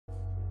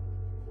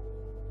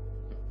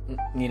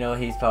You know,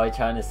 he's probably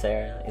trying to say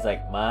her. He's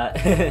like, "Ma."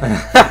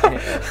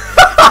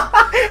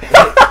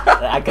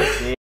 I can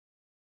see.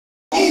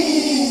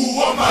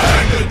 Ooh, I'm a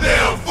act a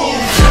damn fool.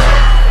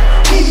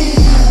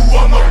 Ooh,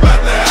 I'm about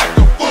to act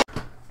a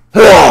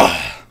fool.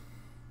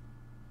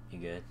 You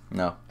good?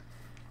 No.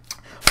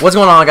 What's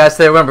going on, guys?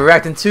 Today we're gonna be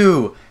reacting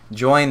to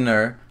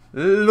Joyner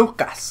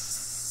Lucas.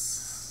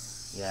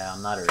 Yeah,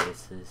 I'm not a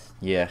racist.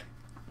 Yeah.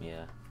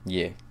 Yeah.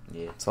 Yeah.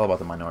 Yeah. It's all about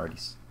the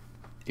minorities.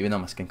 Even though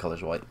my skin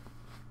color's white.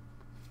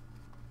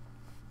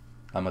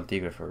 I'm a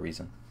Tigre for a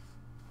reason.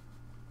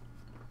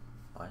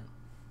 What?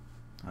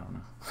 I don't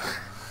know.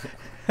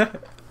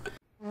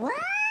 What?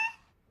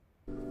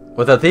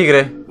 With a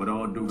Tigre. With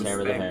all due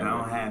respect, I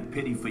don't have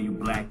pity for you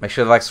black Make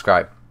sure to like,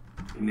 subscribe.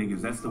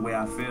 niggas. That's the way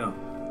I feel.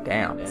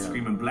 Damn.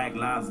 Screaming Black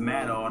Lives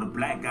Matter. All the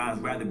black guys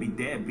rather be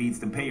deadbeats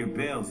than pay your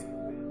bills.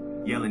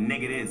 Yelling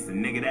nigga this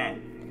and nigga that.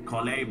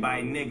 Call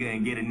everybody nigga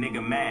and get a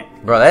nigga mad.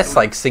 Bro, that's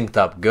like synced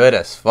up good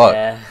as fuck.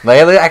 Yeah. Like,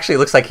 it actually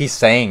looks like he's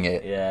saying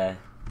it. Yeah.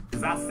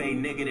 Cause I say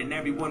nigga, then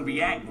everyone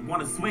react and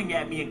wanna swing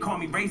at me and call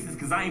me racist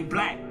cause I ain't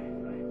black.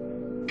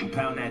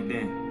 Pound that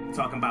then.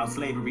 Talking about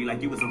slavery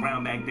like you was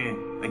around back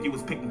then. Like you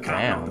was picking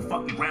cotton off the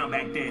fucking ground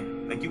back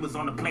then. Like you was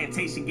on the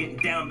plantation getting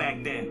down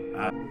back then.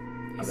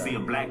 I see a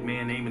black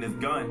man aiming his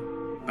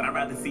gun, but I'd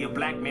rather see a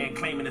black man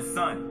claiming his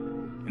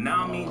son. And I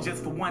don't mean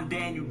just for one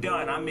day and you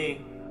done. I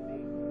mean,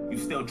 you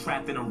still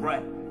trapped in a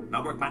rut. And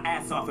I work my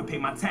ass off and pay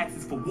my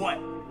taxes for what?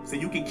 So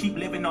you can keep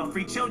living on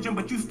free children,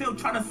 but you still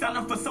trying to sell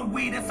them for some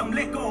weed and some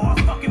liquor or a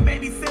fucking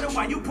babysitter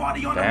while you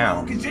party on the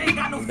road cause you ain't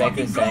got no He's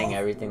fucking actually saying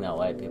everything that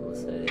white people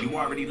say. You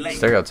already late.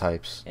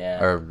 Stereotypes.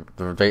 Yeah. Or,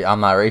 I'm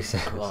not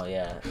racist. Well,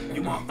 yeah.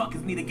 You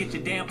motherfuckers need to get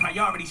your damn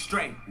priorities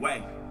straight.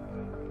 Wait.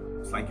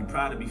 It's like you're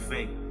proud to be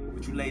fake,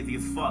 but you lazy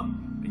as fuck.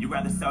 And you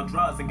rather sell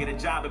drugs and get a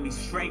job and be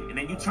straight, and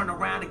then you turn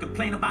around and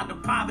complain about the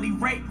poverty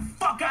rate.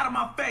 Fuck out of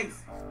my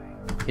face.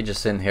 He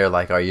just sitting here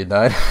like, are you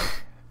done?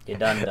 You're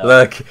done, though.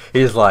 Look,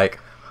 he's like,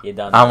 You're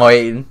done. I'm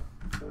waiting.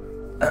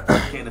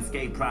 Can't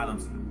escape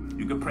problems.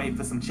 You can pray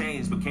for some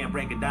change, but can't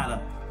break a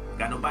dollar.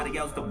 Got nobody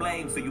else to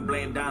blame, so you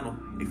blame Donald.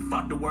 They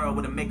fuck the world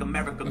with a Make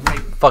America Great.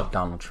 Fuck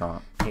Donald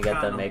Trump. You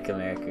got the Make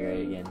America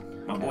Great Again.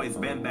 My boy's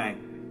been back.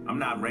 I'm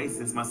not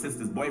racist. My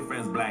sister's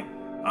boyfriend's black.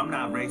 I'm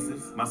not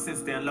racist. My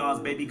sister-in-law's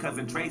baby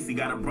cousin Tracy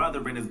got a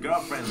brother and his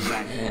girlfriend's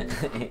black.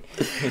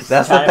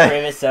 That's trying the to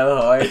frame it so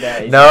hard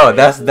that he's no,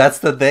 that's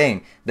the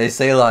thing. They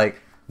say like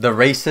the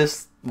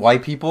racist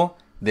white people,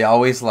 they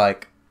always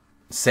like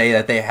say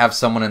that they have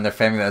someone in their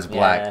family that's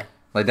black. Yeah.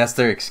 Like that's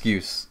their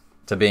excuse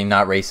to being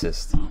not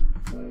racist.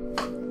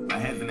 My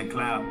head's in the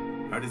cloud.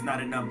 Heard there's not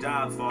enough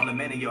jobs for all the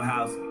men in your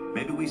house.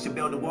 Maybe we should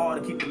build a wall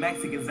to keep the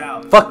Mexicans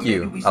out. Fuck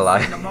you. I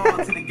lie. Send them all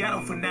to the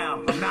ghetto for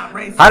now. I'm not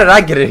racist. How did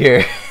I get it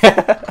here?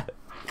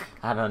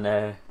 I don't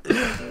know.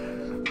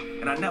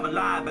 And I never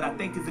lied, but I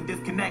think there's a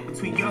disconnect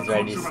between your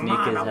ready to culture and sneak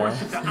mine. his I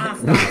worship the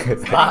ass. Einstein,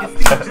 studied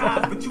Steve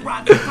Jobs, but you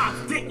ride the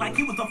Pop's dick like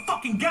he was a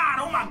fucking god.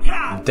 Oh my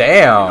god.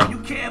 Damn. You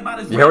care about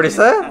his You heard what he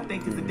said? I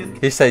think there's a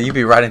disconnect He said you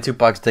be riding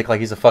Tupac's dick like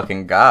he's a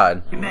fucking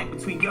god.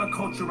 between your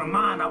culture and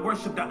mine. I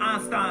worship the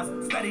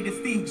Einsteins, studied the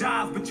Steve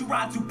Jobs, but you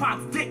ride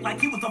Tupac's dick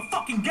like he was a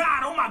fucking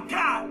god. Oh my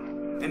god.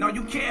 And all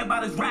you care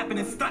about is rapping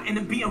and stunting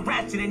and being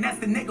ratchet, and that's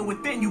the nigga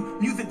within you.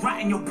 Music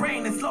right in your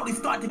brain and slowly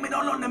start to get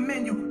all on the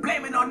menu.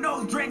 Blaming on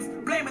those drinks,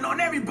 blaming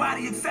on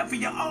everybody except for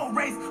your own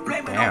race.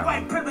 Blaming on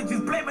white privileges,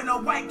 blaming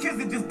on white kids,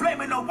 and just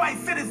blaming on white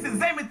citizens,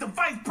 aiming the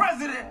vice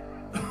president.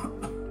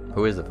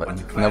 Who is it?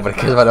 Nobody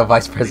cares about a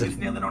vice president.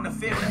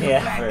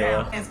 Yeah, for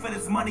real. And for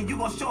this money, you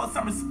gonna show us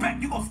some respect.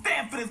 You gonna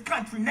stand for this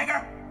country,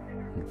 nigga.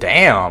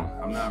 Damn.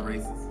 I'm not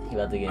racist. You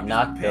about to get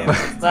knocked out.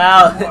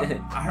 Wow.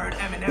 I heard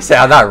Eminem. He said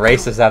I'm not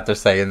racist after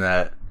saying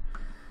that.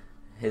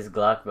 His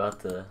Glock about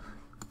to.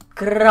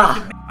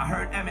 I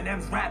heard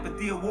Eminem's rap at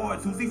the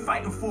awards. Who's he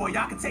fighting for?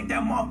 Y'all can take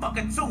that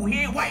motherfucker too.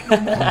 He ain't white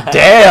no more.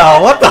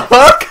 Damn, what the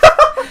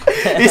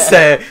fuck? He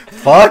said,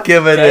 fuck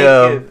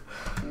Eminem.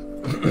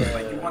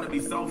 Like you wanna be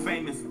so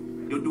famous,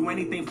 you'll do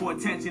anything for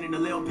attention and a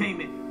little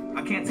payment.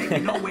 I can't take you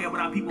nowhere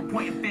without people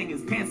pointing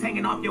fingers. Pants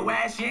hanging off your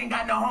ass, you ain't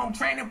got no home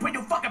training. Put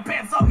your fucking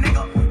pants up,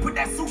 nigga. Put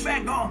that suit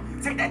back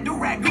on. Take that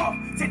do-rag off.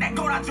 Take that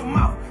goat out your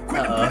mouth.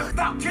 Quit the better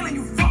stop killing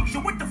you fucks.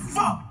 Yo, what the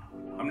fuck?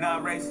 I'm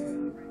not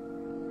racist.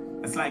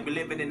 It's like we're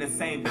living in the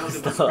same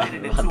building but split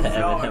it in two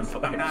floors.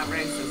 I'm not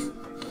racist.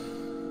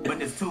 But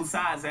there's two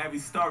sides to every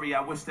story.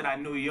 I wish that I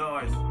knew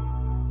yours.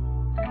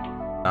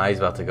 Nah, he's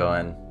about to go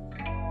in.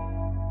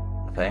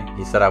 I think.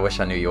 He said, I wish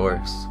I knew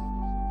yours.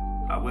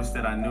 I wish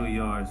that I knew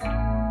yours.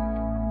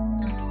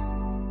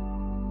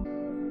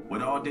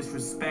 With all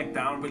disrespect,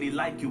 I don't really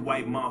like you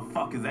white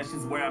motherfuckers. That's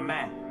just where I'm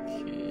at.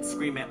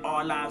 Screaming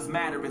all lives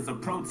matter is a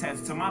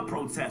protest to my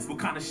protest. What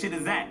kind of shit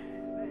is that?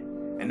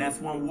 And that's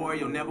one war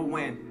you'll never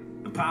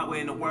win. The power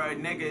in the word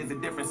nigga is a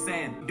different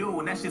saying. Dude,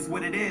 and that's just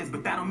what it is.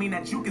 But that don't mean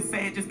that you can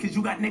say it just cause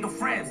you got nigga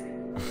friends.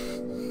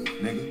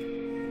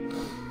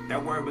 Nigga.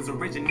 That word was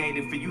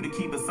originated for you to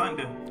keep us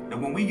under.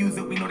 And when we use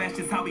it, we know that's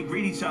just how we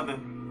greet each other.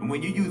 And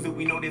when you use it,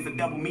 we know there's a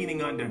double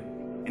meaning under.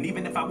 And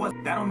even if I was,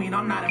 that don't mean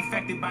I'm not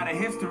infected by the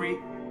history.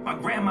 My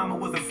grandmama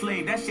was a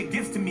slave. That shit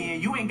gets to me,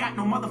 and you ain't got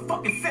no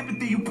motherfucking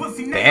sympathy, you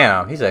pussy nigga.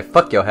 Damn, he's like,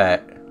 fuck your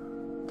hat.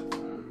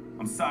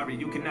 I'm sorry,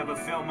 you can never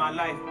fill my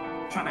life.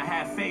 Trying to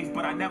have faith,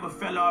 but I never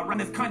fell all right.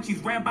 This country's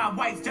ran by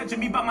whites, judging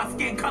me by my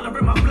skin color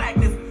and my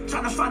blackness.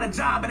 Trying to find a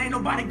job, and ain't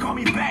nobody call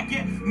me back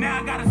yet.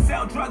 Now I gotta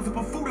sell drugs and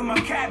put food in my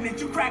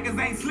cabinet. You crackers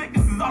ain't slick,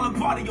 this is all a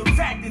part of your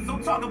tactics.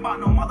 Don't talk about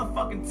no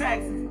motherfucking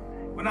taxes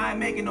when I ain't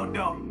making no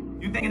dough.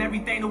 You thinking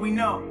everything that we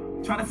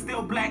know. Try to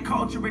steal black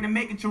culture and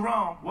make it your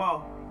own.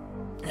 Whoa.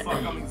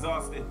 Fuck, I'm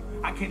exhausted.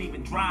 I can't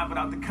even drive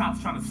without the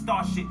cops trying to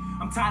start shit.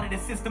 I'm tired of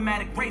this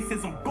systematic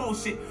racism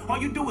bullshit. All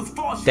you do is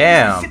false shit.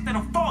 Damn. Shit that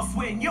I'm false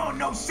with, and you don't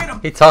know shit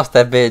about. He tossed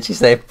that bitch. He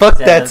said, fuck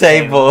that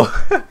table.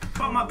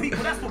 Fuck my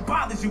people, that's what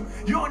bothers you.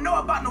 You don't know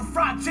about no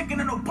fried chicken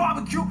or no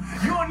barbecue.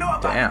 You don't know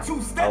about Damn. no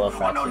two-step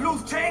or no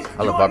loose change. I love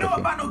You don't barbecue. know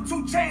about no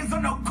 2 chains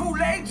or no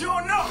Kool-Aid. You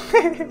don't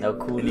know. No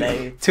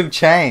Kool-Aid 2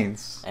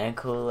 chains. and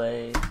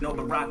Kool-Aid. No,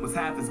 Barack was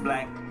half as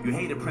black. You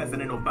hated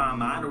President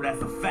Obama. I know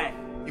that's a fact.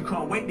 You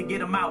can't wait to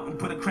get him out and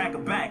put a cracker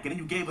back. And then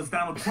you gave us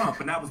Donald Trump,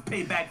 and I was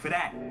payback for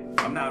that.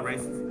 I'm not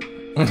racist.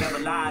 I never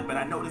lied, but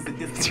I noticed a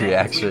disconnect.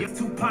 reaction. We give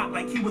Tupac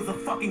like he was a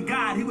fucking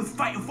god. He was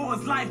fighting for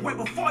his life way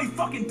before he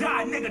fucking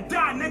died, nigga.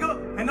 Die,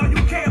 nigga. And all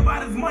you care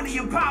about is money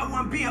and power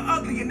and being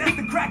ugly, and that's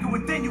the cracker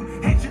within you.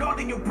 Hatred all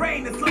in your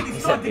brain that slowly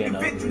starts to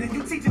convince you. Then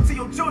you teach it to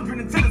your children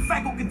until the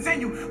cycle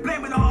continue.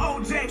 Blame it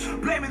on OJ,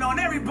 blame it on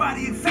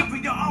everybody except for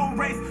your own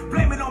race.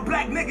 Blame it on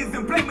black niggas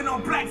and blame it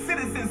on black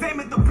citizens. Aim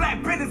at the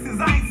black businesses.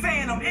 I ain't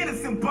saying I'm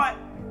innocent, but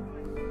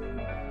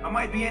I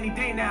might be any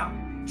day now.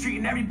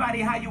 Treating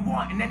everybody how you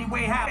want in any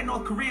way how. In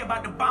North Korea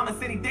about to bomb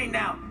us any day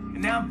now.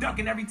 And now I'm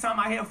ducking every time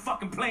I hear a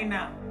fucking plane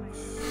now.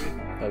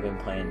 I've been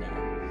playing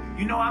now.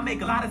 You know I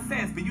make a lot of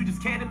sense, but you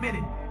just can't admit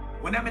it.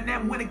 When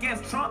Eminem went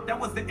against Trump, that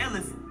was the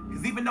illest.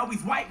 Cause even though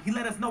he's white, he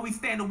let us know he's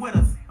standing with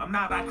us. I'm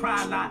not, I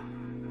cry a lot.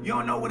 You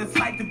don't know what it's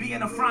like to be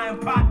in a frying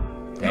pot.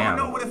 You Damn.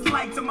 don't know what it's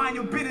like to mind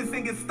your business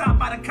and get stopped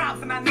by the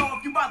cops. And I know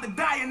if you about to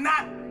die or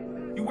not.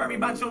 You worry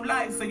about your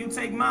life, so you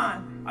take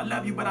mine. I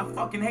love you, but I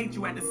fucking hate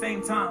you at the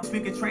same time.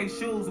 We could trade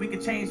shoes, we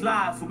could change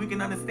lives, so we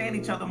can understand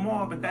each other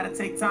more, but that'll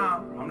take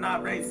time. I'm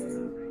not racist.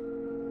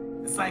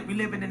 It's like we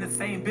living in the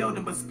same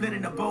building, but split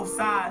into both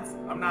sides.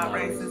 I'm not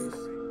racist.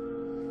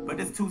 But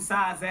there's 2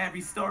 sides to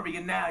every story,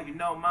 and now you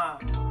know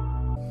mine.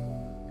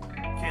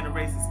 Can't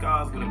erase the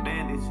scars with a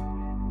bandage.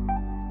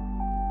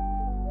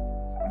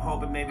 I'm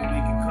hoping maybe we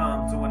can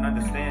come to an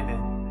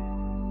understanding.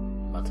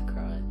 I'm about to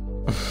cry.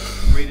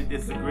 Agree to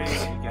disagree. We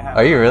can have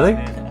Are you really?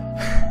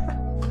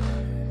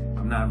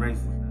 I'm not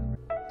racist.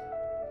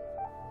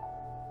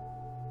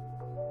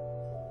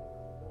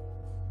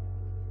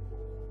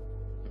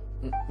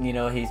 You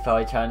know, he's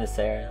probably trying to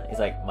say her. He's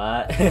like,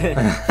 my.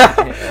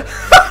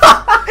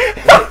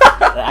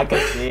 I can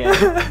see him.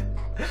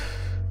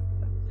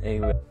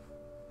 Anyway.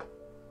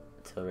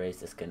 Until race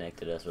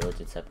disconnected us,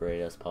 religion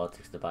separated us,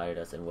 politics divided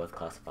us, and wealth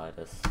classified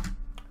us.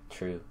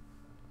 True.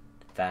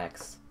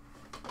 Facts.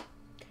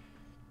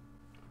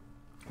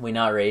 We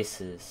not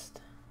racist.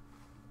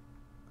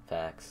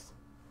 Facts.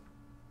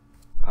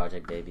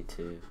 Project Baby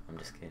 2. I'm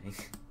just kidding.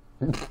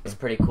 It's a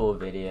pretty cool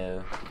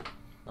video.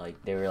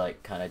 Like, they were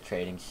like kind of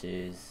trading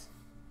shoes,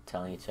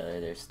 telling each other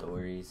their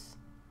stories,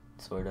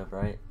 sort of,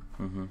 right?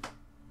 Mm-hmm.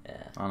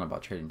 Yeah. I don't know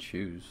about trading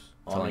shoes.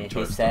 Well, I mean,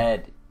 he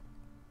said,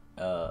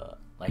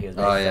 like he was.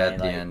 Oh yeah, saying, at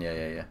the like, end,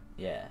 yeah.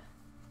 Yeah.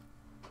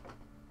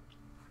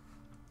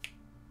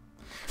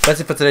 That's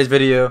it for today's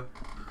video.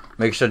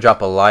 Make sure to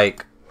drop a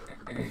like,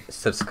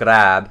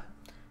 subscribe,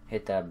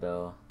 Hit that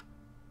bell.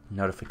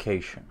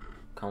 notification,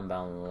 Comment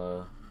down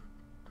below.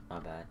 My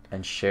bad.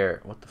 and share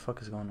it. What the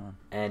fuck is going on?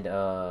 And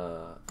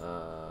I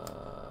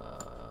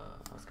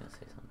was gonna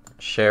say something.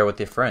 Share with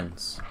your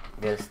friends.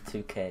 Get us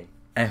 2K.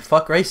 And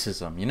fuck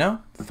racism, you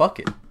know? Fuck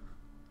it.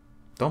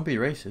 Don't be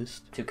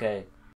racist. 2K.